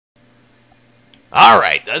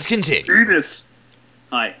Alright, let's continue. Venus.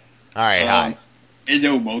 Hi. Alright, hi.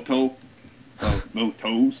 Inomoto.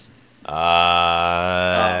 Motos. What?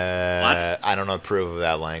 I don't approve of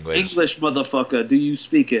that language. English, motherfucker. Do you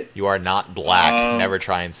speak it? You are not black. Never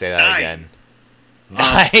try and say that nine. again. You're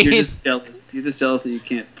 9. just jealous. You're just jealous that you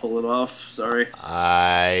can't pull it off. Sorry.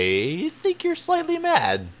 I think you're slightly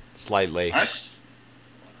mad. Slightly.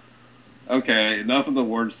 Okay, enough of the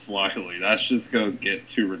word slightly. That's just gonna get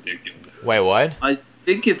too ridiculous. Wait, what? I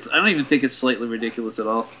don't even think it's slightly ridiculous at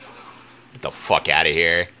all. Get the fuck out of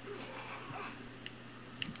here.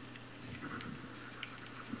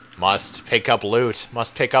 Must pick up loot.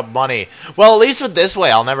 Must pick up money. Well, at least with this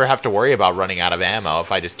way, I'll never have to worry about running out of ammo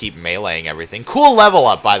if I just keep meleeing everything. Cool level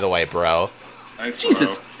up, by the way, bro. Nice,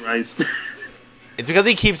 Jesus Christ. It's because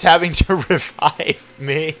he keeps having to revive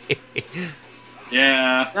me.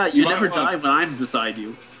 Yeah. Yeah, you never die when I'm beside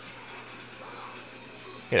you.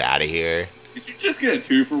 Get out of here. Did you just get a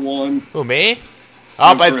 2-for-1? Who, me?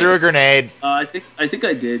 Oh, I threw a grenade. I think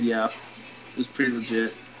I did. Yeah, it was pretty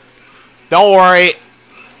legit. Don't worry.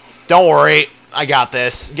 Don't worry. I got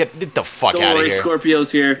this. Get the fuck Don't out of worry, here.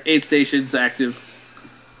 Scorpio's here. 8 stations active.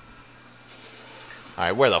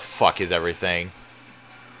 Alright, where the fuck is everything?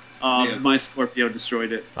 Yes. My Scorpio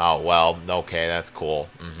destroyed it. Oh, well, okay, that's cool.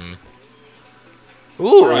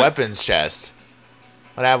 Ooh, Right. weapons chest.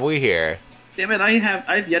 What have we here? Damn it!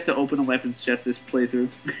 I've yet to open a weapons chest this playthrough.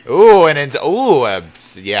 Ooh, and it's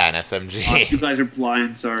yeah, an You SMG. guys are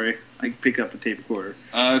blind. Sorry. I picked up a tape recorder.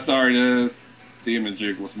 Sorry, this demon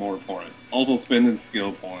jig was more important. Also spending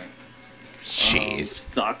skill points. Jeez.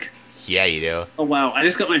 Suck. Yeah, you do. Oh wow! I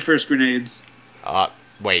just got my first grenades.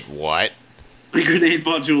 Wait, what? My grenade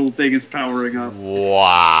module thing is powering up.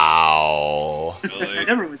 Wow. I Really?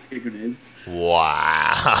 never went to get grenades.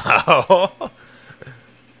 Wow.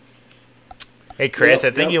 Hey, Chris,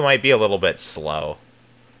 Yep, I think yep. you might be a little bit slow.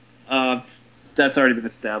 That's already been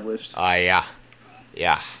established. Yeah.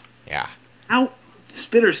 How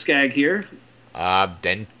Spitter Skag here?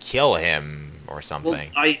 Then kill him or Well,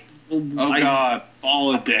 something. Oh god,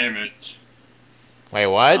 solid damage. Wait,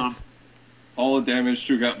 what? Solid damage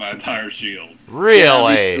took out my entire shield.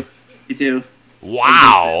 Really? Me too.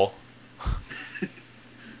 Wow.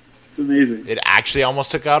 It's amazing. It actually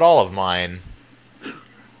almost took out all of mine.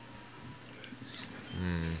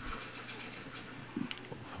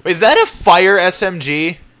 Wait, is that a fire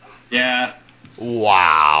SMG? Yeah.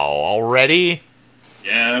 Wow. Already?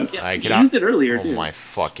 Yes. Yeah, I you cannot- used it earlier Oh too. my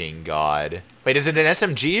fucking god. Wait, is it an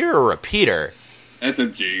SMG or a repeater?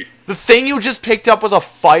 SMG. The thing you just picked up was a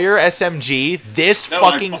fire SMG? This No,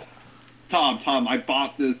 fucking... Tom, I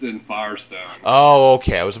bought this in Firestone. Oh,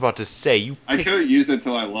 okay. I was about to say, you I picked... couldn't use it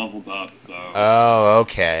until I leveled up, so... Oh,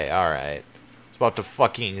 okay. Alright. I was about to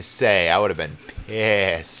fucking say, I would have been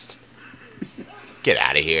pissed. Get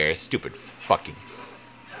out of here, stupid fucking...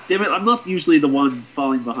 Damn it! I'm not usually the one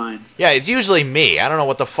falling behind. Yeah, it's usually me. I don't know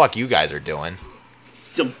what the fuck you guys are doing.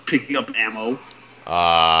 Just picking up ammo.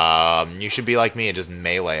 You should be like me and just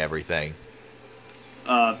melee everything.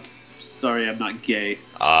 Sorry, I'm not gay.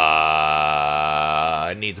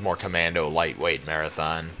 It needs more commando lightweight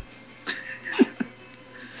marathon.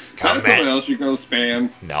 Find something else you go spam.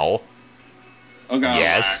 No. Oh god.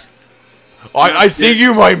 Yes. I think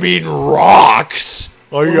you might mean rocks.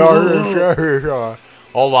 Oh, yeah.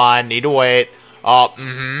 Hold on, need to wait. Oh,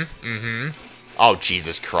 Oh,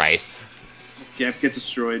 Jesus Christ. Get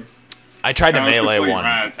destroyed. I tried to melee one.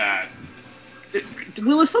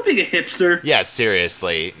 Willis, stop being a hipster. Yeah,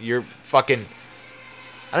 seriously. You're fucking...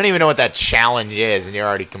 I don't even know what that challenge is, and you're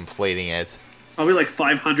already completing it. Probably like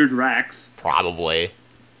 500 racks. Probably.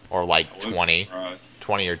 Or like 20.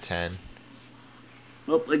 20 or 10.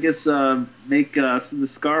 Well, I guess make the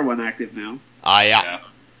Scar one active now. Yeah.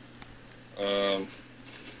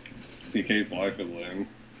 DK's life at Lim.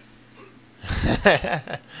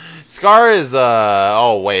 Scar is,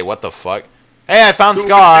 oh, wait, what the fuck? Hey, I found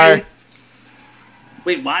Scar!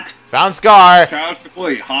 Wait, what? Found Scar! Challenge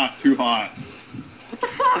complete. Hot, too hot. What the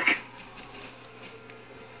fuck?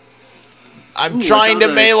 I'm Ooh, trying I to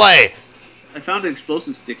found melee! I found an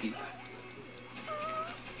explosive sticky.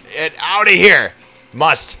 Get out of here!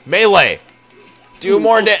 Must. Melee! Do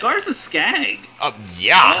more damage. Scar's a Skag.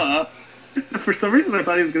 Yeah! For some reason, I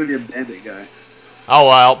thought he was going to be a bandit guy. Oh,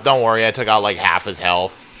 well, don't worry. I took out like half his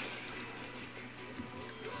health.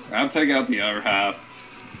 I'll take out the other half.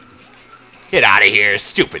 Get out of here,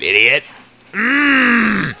 stupid idiot!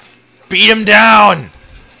 Beat him down!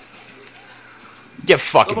 Get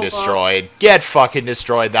fucking destroyed. Get fucking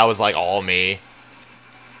destroyed. That was like all me.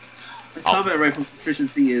 The combat rifle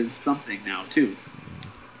proficiency is something now, too.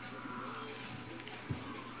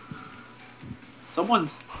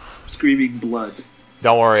 Someone's screaming blood.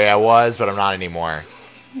 Don't worry, I was, but I'm not anymore.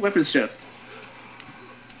 Weapons chest.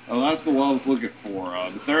 Oh, that's the one I was looking for.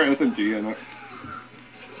 Is there an SMG in it?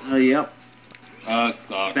 Yep.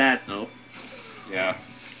 Sucks. Bad though. Yeah.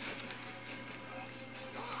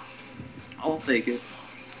 I'll take it.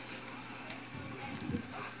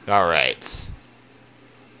 Alright.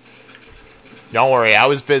 Don't worry, I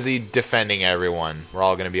was busy defending everyone. We're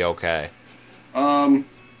all gonna be okay.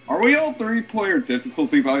 Are we all 3-player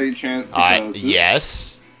difficulty by any chance? Because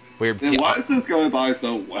Yes. then why is this going by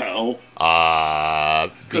so well?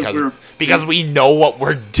 Because we know what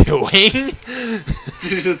we're doing.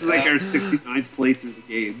 This is like our 69th playthrough of the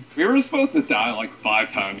game. We were supposed to die like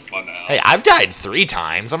 5 times by now. Hey, I've died 3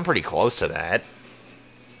 times. I'm pretty close to that.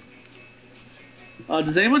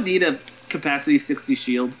 Does anyone need a capacity 60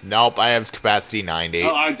 shield? Nope, I have capacity 90.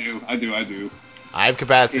 Oh, I do. I have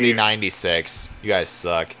capacity Here. 96. You guys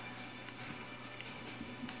suck.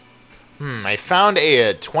 I found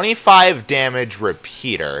a 25 damage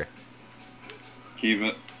repeater. Keep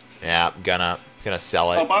it. Yeah, gonna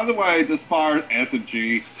sell Oh, it. by the way, this fire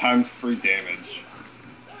SMG times 3 damage.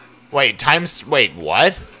 Wait,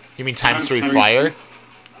 what? You mean times 3 3 fire?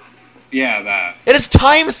 Yeah, that. It is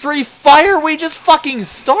times 3 fire? We just fucking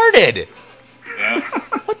started! Yeah.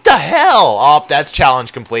 What the hell? Oh, that's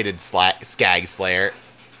challenge completed, Skag Slayer.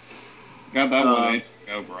 Got that one ages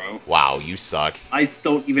ago, bro. Wow, you suck. I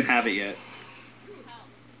don't even have it yet.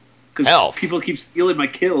 Because Health. people keep stealing my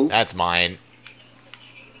kills. That's mine.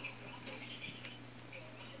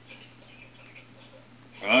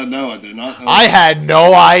 No, I did not know. I had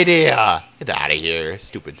no idea. Get out of here,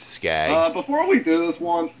 stupid Skag. Before we do this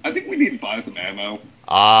one, I think we need to buy some ammo.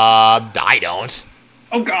 I don't.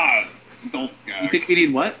 Oh god! Adult You Skag. think we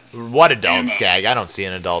need what? What adult Ammo. Skag? I don't see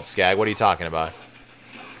an adult Skag. What are you talking about?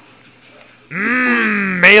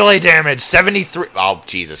 Melee damage, 73. Oh,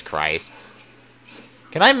 Jesus Christ.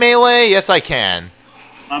 Can I melee? Yes, I can.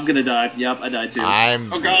 I'm gonna die. Yep, I died too.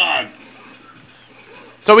 Oh god!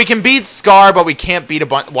 So we can beat Scar, but we can't beat a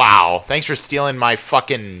bunch. Wow. Thanks for stealing my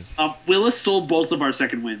fucking... Willis stole both of our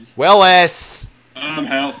second wins. Willis.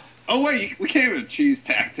 Help. Oh wait, we can't even choose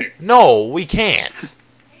tactic. No, we can't.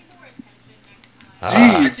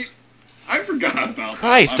 Jeez. I forgot about that.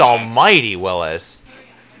 Christ My bad. almighty, Willis.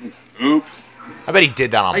 Oops. I bet he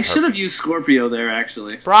did that on I purpose. should have used Scorpio there,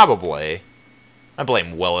 actually. Probably. I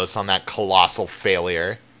blame Willis on that colossal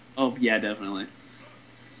failure. Oh, yeah, definitely.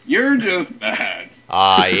 You're just bad.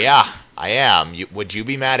 Yeah, I am. Would you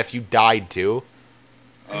be mad if you died too?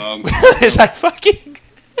 Is I fucking...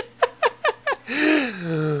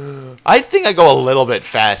 I think I go a little bit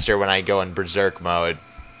faster when I go in Berserk mode.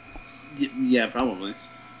 Yeah, probably.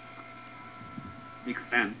 Makes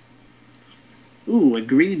sense. Ooh, a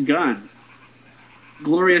green gun.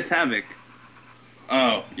 Glorious Havoc.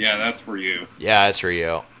 Oh, yeah, that's for you. Yeah, that's for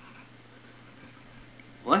you.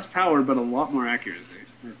 Less power, but a lot more accuracy,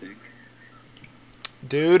 I think.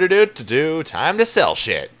 Do. Time to sell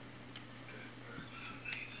shit.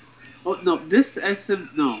 Oh, no, this SM...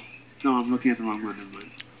 No, I'm looking at the wrong one. Never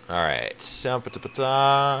mind. Alright.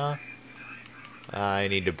 I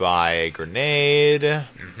need to buy a grenade.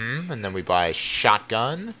 And then we buy a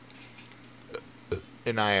shotgun.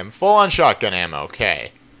 And I am full on shotgun ammo.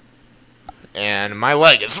 Okay. And my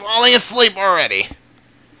leg is falling asleep already.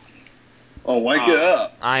 Oh, wake it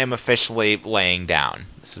up. I am officially laying down.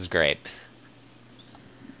 This is great.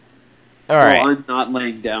 Alright. Oh, I'm not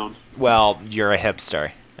laying down. Well, you're a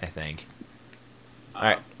hipster, I think.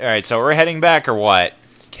 Alright, so we're heading back or what?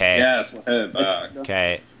 Okay. Yes, we're headed back.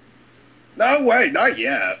 Okay. No, wait, not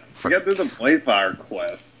yet. We gotta do the Bladefire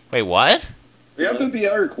quest. Wait, what? We have to do the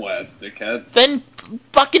other quest, dickhead. Then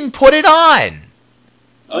fucking put it on!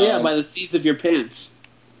 Oh, yeah, by the seats of your pants.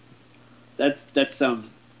 That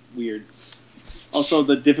sounds weird. Also,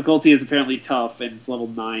 the difficulty is apparently tough, and it's level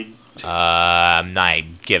 9. I'm not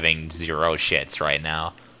giving 0 shits right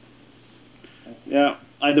now. Yeah,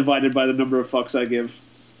 I divided by the number of fucks I give.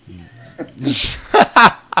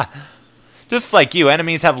 Just like you,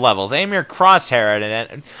 enemies have levels. Aim your crosshair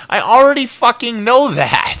at it. I already fucking know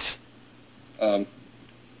that! Um,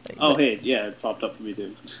 Oh, hey, yeah, it popped up for me,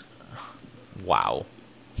 too. Wow.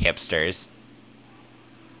 Hipsters.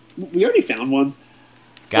 We already found one.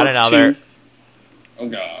 Got Or another. 2. oh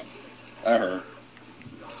god. That hurt.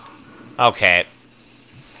 Okay.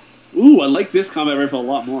 Ooh, I like this combat rifle a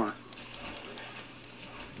lot more.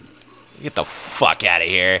 Get the fuck out of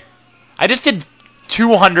here. I just did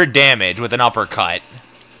 200 damage with an uppercut.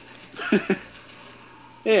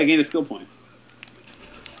 Hey, I gained a skill point.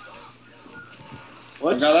 Oh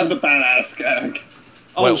What? god, that's a badass Skag.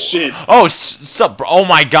 Oh, shit. Oh, oh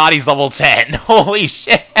my god, he's level 10. Holy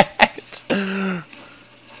shit.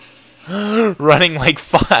 Running like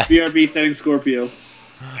fuck. BRB setting Scorpio.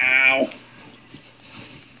 Ow.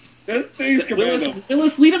 This thing's commando.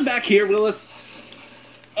 Willis, lead him back here, Willis.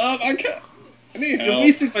 I can't. I need You're help.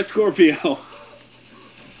 wasting my Scorpio.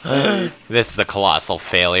 This is a colossal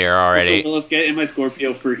failure already. Also, Willis, get in my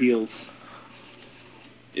Scorpio for heals.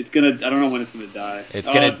 It's gonna. I don't know when it's gonna die. It's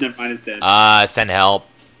gonna. Never mind, it's dead. Send help.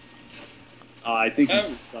 I think you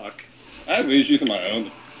suck. I have issues of my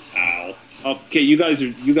own. Ow. Oh, okay, you guys are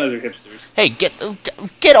hipsters. Hey,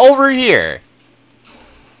 get over here.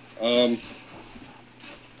 Never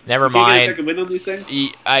Can you get a mind. second win on these things?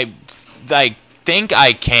 I think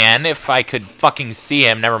I can if I could fucking see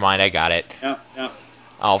him. Never mind, I got it. Yeah, yeah.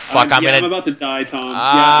 Oh fuck, I'm I'm about to die, Tom.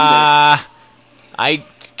 I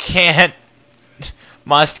can't.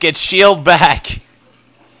 Must get shield back.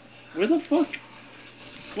 Where the fuck?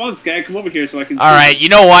 Come on, Skag, come over here so I can. All right, you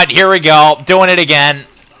know what? Here we go. Doing it again.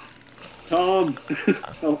 Tom,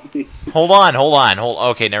 help me. Hold on.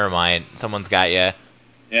 Okay, never mind. Someone's got you.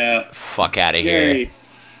 Yeah. Fuck out of here. Yay.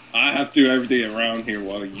 I have to do everything around here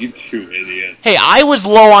while you two idiots. Hey, I was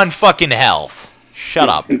low on fucking health. Shut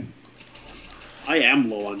up. I am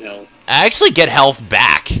low on health. I actually get health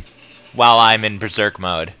back while I'm in berserk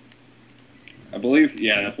mode. I believe,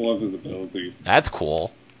 yeah, that's one of his abilities. That's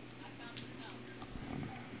cool.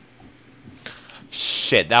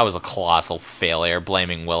 Shit, that was a colossal failure.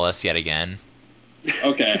 Blaming Willis yet again.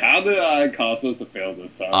 Okay, how did I cause us to fail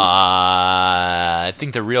this time? I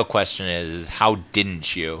think the real question is, how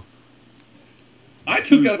didn't you? I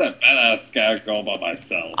took out that badass Skag all by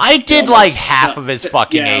myself. I did like half of his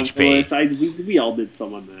fucking HP. Willis, we all did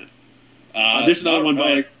some on that. There's another one.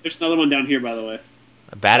 There's another one down here, by the way.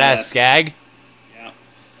 A badass Skag? Yeah.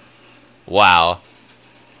 Wow.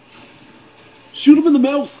 Shoot him in the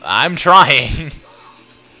mouth. I'm trying.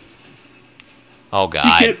 Oh He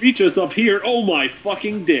god. can't reach us up here. Oh my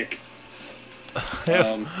fucking dick.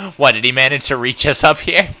 What, did he manage to reach us up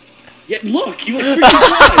here? Yeah, look, he like freaking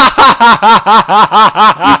flies.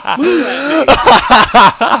 He flew at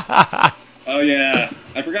me. Oh yeah,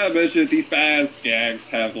 I forgot to mention that these badass Skags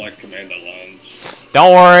have like commando lunge.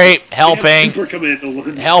 Don't worry. They have Helping. super commando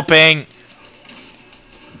ones. Helping.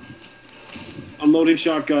 Unloading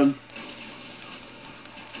shotgun.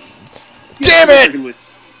 Damn it! Second win.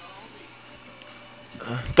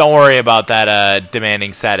 Don't worry about that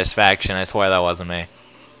demanding satisfaction. I swear that wasn't me.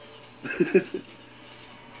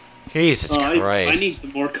 Jesus Christ. I need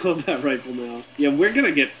some more combat rifle now. Yeah, we're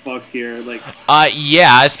gonna get fucked here. Like,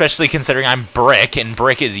 yeah, especially considering I'm Brick, and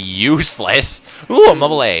Brick is useless. Ooh, I'm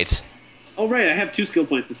level 8. oh right, I have 2 skill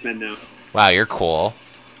points to spend now. Wow, you're cool.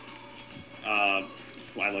 Well,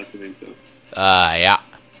 I like to think so. Yeah.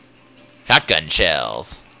 Shotgun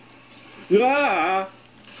shells. Ah!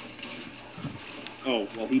 Oh,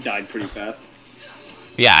 well, he died pretty fast.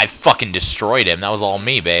 Yeah, I fucking destroyed him. That was all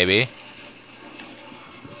me, baby.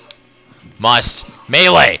 Must.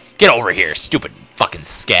 Melee! Get over here, stupid fucking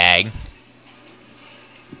Skag.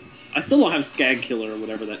 I still don't have Skag Killer or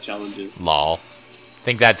whatever that challenge is. Lol.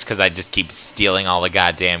 Think that's because I just keep stealing all the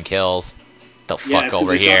goddamn kills. The Yeah, fuck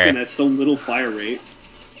over the shotgun here. has so little fire rate.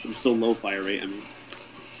 So low fire rate, I mean.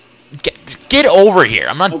 Get over here.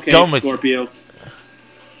 I'm not Okay, done with... Scorpio.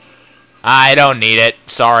 I don't need it.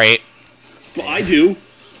 Sorry. Well, I do.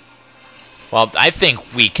 Well, I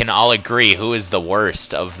think we can all agree who is the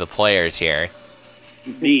worst of the players here.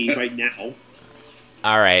 Me, right now.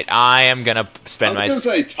 Alright, I am gonna spend I my... was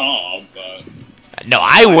gonna say Tom, but No,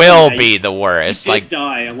 I will be the worst. You did Like,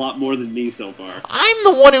 die a lot more than me so far. I'm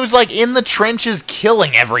the one who's, like, in the trenches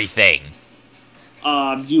killing everything.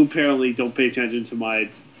 You apparently don't pay attention to my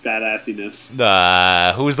badassiness.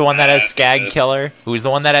 Who's the one that has Skag Killer? Who's the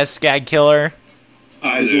one that has Skag Killer?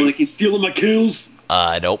 I Who's the one do. that keeps stealing my kills?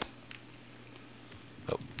 Nope.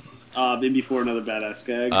 Maybe before another badass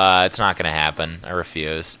Skag. It's not gonna happen. I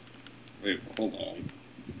refuse. Wait, hold on.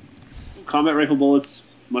 Combat rifle bullets,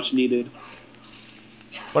 much needed.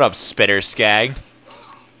 What up, Spitter Skag?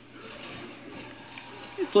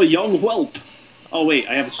 It's a young whelp. Oh wait,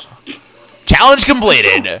 I have. Challenge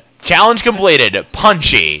completed! Challenge completed!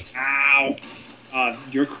 Punchy! Ow!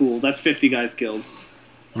 You're cool. That's 50 guys killed.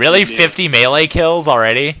 Really? Yeah. 50 melee kills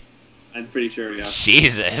already? I'm pretty sure, yeah.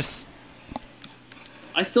 Jesus.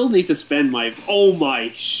 I still need to spend my. Oh my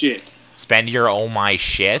shit. Spend your oh my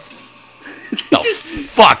shit? The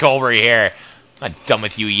fuck over here. I'm not done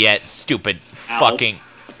with you yet, stupid Ow. fucking...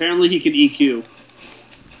 Apparently he can EQ.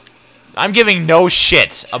 I'm giving no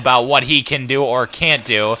shit about what he can do or can't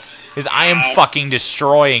do, because I am Ow. fucking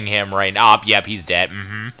destroying him right now. Oh, yep, he's dead.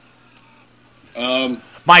 Mm-hmm.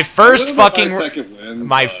 My first I would've got fucking... my second win,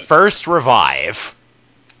 my but- first revive.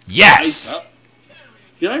 Yes!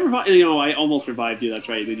 Did I revive? You know, I almost revived you. That's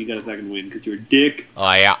right. Then you got a second win because you're a dick.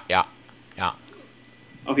 Oh, yeah.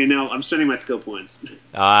 Okay, now I'm starting my skill points. You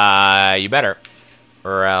better.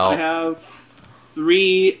 Or I else... have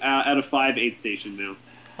 3 out of 5 aid station now.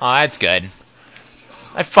 Oh, that's good.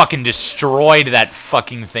 I fucking destroyed that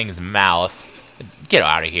fucking thing's mouth. Get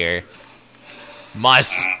out of here.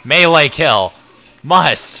 Must. Melee kill.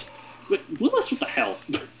 Must. Wait, Willis, what the hell?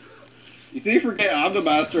 You see, forget I'm the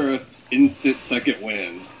master of instant second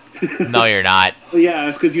wins. No, you're not. Well, yeah,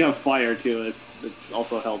 it's because you have fire too. It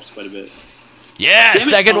also helps quite a bit. Yeah, Damn it,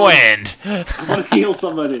 second Tom. wind. I want to heal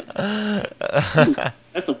somebody. Ooh,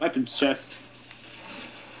 that's a weapons chest.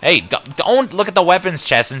 Hey, don't look at the weapons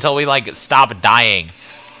chest until we, like, stop dying.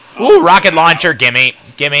 Ooh, rocket launcher, gimme.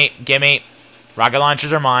 Rocket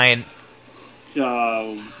launchers are mine.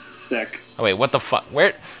 Sick. Oh, wait, what the fuck?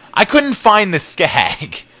 Where? I couldn't find the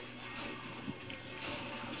skag.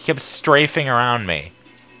 He kept strafing around me.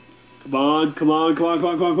 Come on.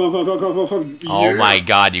 Oh my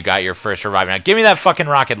god, you got your first revive. Now, give me that fucking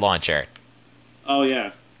rocket launcher. Oh,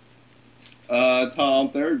 yeah. Tom,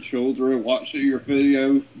 there are children watching your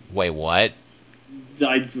videos. Wait, what?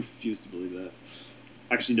 I refuse to believe that.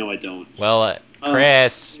 Actually, no, I don't. Well,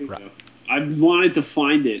 Chris. There you go. I wanted to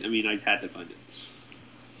find it. I mean, I had to find it.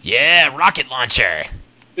 Yeah, rocket launcher.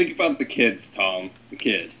 Think about the kids, Tom. The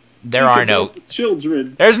kids. There are no...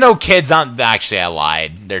 children. There's no kids on... Actually, I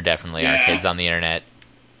lied. There definitely are Yeah. kids on the internet.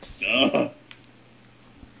 Duh.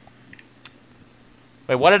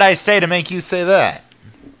 Wait, what did I say to make you say that?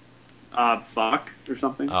 Fuck or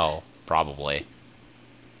something. Oh, probably.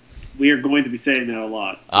 We are going to be saying that a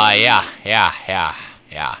lot. So. Yeah.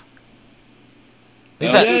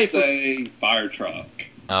 Is that... Just say fire truck.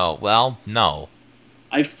 Oh, well, no.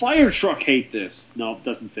 I fire truck hate this. No, it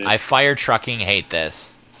doesn't fit. I fire trucking hate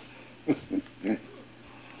this. Hey,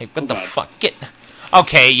 what the God. fuck? Get...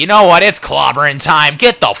 Okay, you know what? It's clobbering time.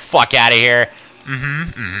 Get the fuck out of here.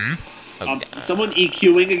 Someone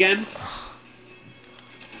EQing again?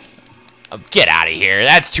 Get out of here.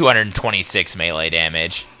 That's 226 melee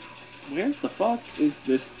damage. Where the fuck is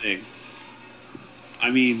this thing?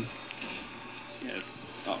 I mean, yes.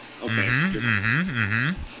 Oh, okay.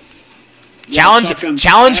 Yeah, shotgun-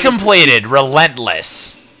 Challenge I have- completed.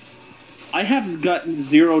 Relentless. I have gotten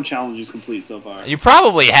 0 challenges complete so far. You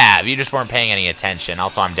probably have. You just weren't paying any attention.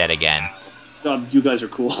 Also, I'm dead again. You guys are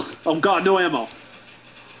cool. Oh god, no ammo.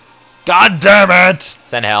 God damn it!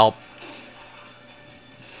 Send help.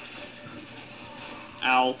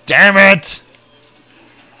 Ow. Damn it!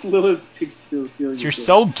 Willis still stealing. You're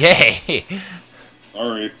so gay.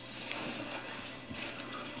 Sorry.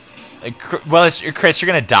 Well, Chris, you're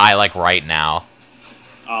gonna die, like, right now.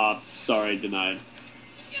 Sorry, denied.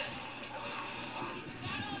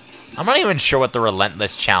 I'm not even sure what the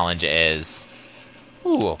Relentless Challenge is.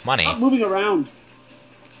 Ooh, money. Stop moving around.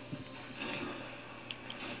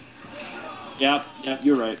 Yep,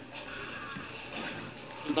 you're right.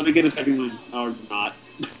 Let me get a second one. Or not.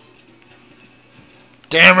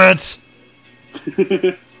 Damn it!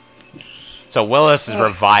 So Willis is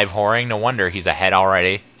revive whoring. No wonder he's ahead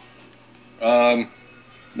already.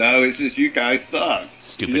 No, it's just you guys suck.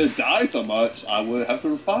 Stupid. If you didn't die so much, I would have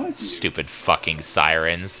to revive you. Stupid fucking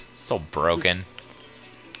sirens. So broken.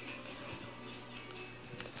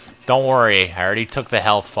 Don't worry. I already took the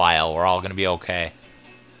health file. We're all gonna be okay.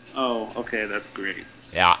 Oh, okay, that's great.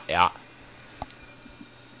 Yeah.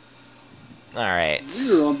 Alright.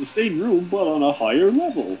 We're on the same room, but on a higher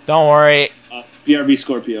level. Don't worry. BRB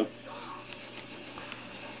Scorpio.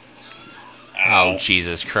 Oh,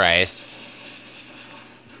 Jesus Christ.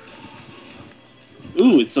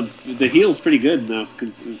 Ooh, the heal's pretty good now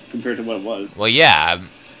compared to what it was. Well, yeah.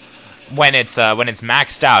 When it's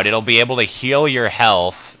maxed out, it'll be able to heal your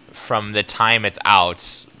health from the time it's out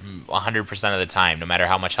 100% of the time, no matter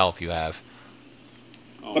how much health you have.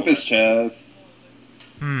 Up his chest.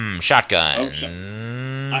 Shotgun.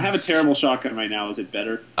 I have a terrible shotgun right now. Is it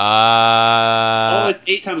better? Oh, it's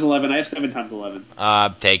 8 times 11. I have 7 times 11.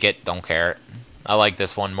 Take it. Don't care. I like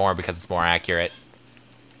this one more because it's more accurate.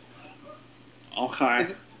 Okay.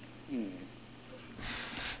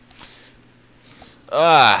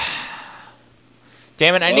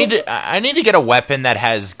 Damn it! I need to get a weapon that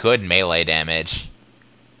has good melee damage.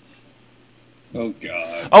 Oh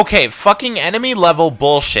god. Okay, fucking enemy level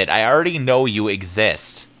bullshit. I already know you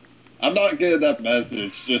exist. I'm not getting that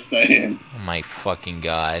message, just saying. Oh my fucking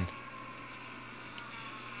god.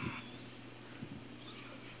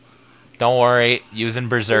 Don't worry, using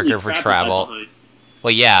Berserker Holy for crap, travel. I'm behind.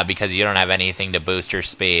 Well, yeah, because you don't have anything to boost your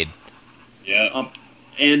speed. Yeah.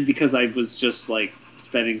 And because I was just like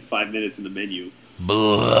spending 5 minutes in the menu.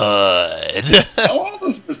 Blood. How long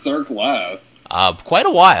does Berserk last? Quite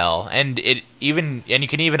a while, and you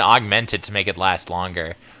can even augment it to make it last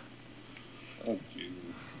longer. Oh, Jesus.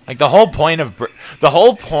 Like the whole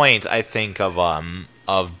point I think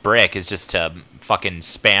of Brick is just to fucking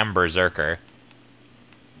spam Berserker,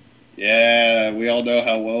 Yeah, we all know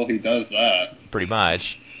how well he does that. pretty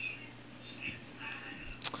much.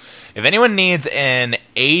 If anyone needs an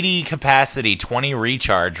 80 capacity, 20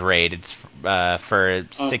 recharge rate, it's for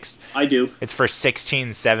I do. It's for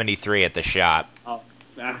 1673 at the shop. Oh,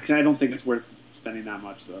 actually, I don't think it's worth spending that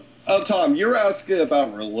much though. Oh, Tom, you were asking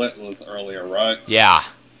about Relentless earlier, right? Yeah.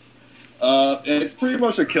 It's pretty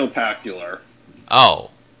much a Killtacular.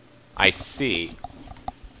 Oh, I see.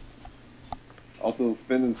 Also,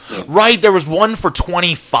 spin and spin. Right, there was one for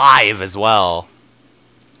 25 as well.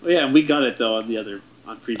 Oh, yeah, we got it though on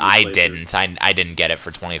previous. I playthroughs. didn't. I didn't get it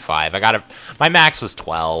for 25. I got it. My max was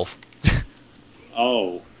 12.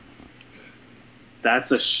 Oh,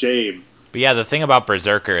 that's a shame. But yeah, the thing about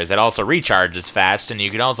Berserker is it also recharges fast, and you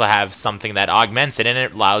can also have something that augments it, and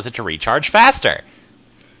it allows it to recharge faster.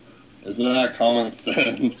 Isn't that common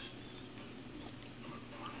sense?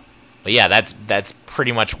 But yeah, that's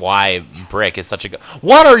pretty much why Brick is such a good...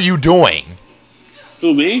 What are you doing?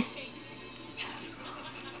 Who, me?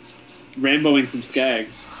 Ramboing some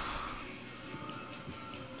Skags.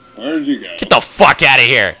 Where did you go? Get the fuck out of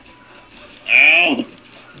here! Ow!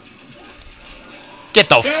 Get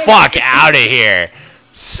the fuck out of here!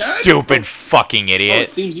 Stupid fucking Oh, idiot. it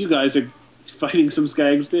seems you guys are fighting some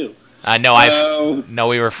Skags too. No,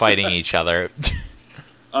 we were fighting each other.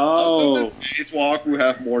 Oh, Face Walk would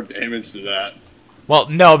have more damage to that. Well,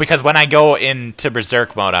 no, because when I go into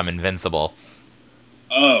Berserk mode, I'm invincible.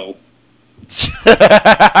 Oh.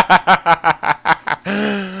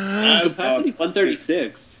 capacity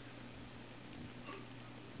 136.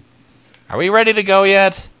 Are we ready to go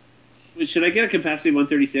yet? Wait, should I get a capacity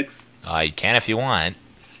 136? You can if you want.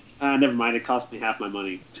 Never mind. It cost me half my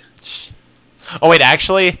money. Oh, wait,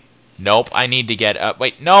 actually? Nope, I need to get...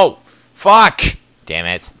 wait, no! Fuck! Damn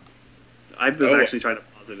it. I was actually trying to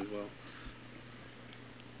pause it as well.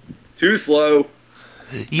 Too slow.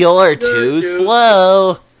 You're too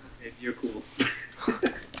slow! If you're cool.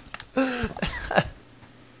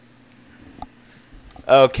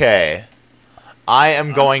 Okay. I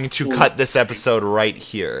am going to cut this episode right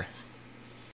here.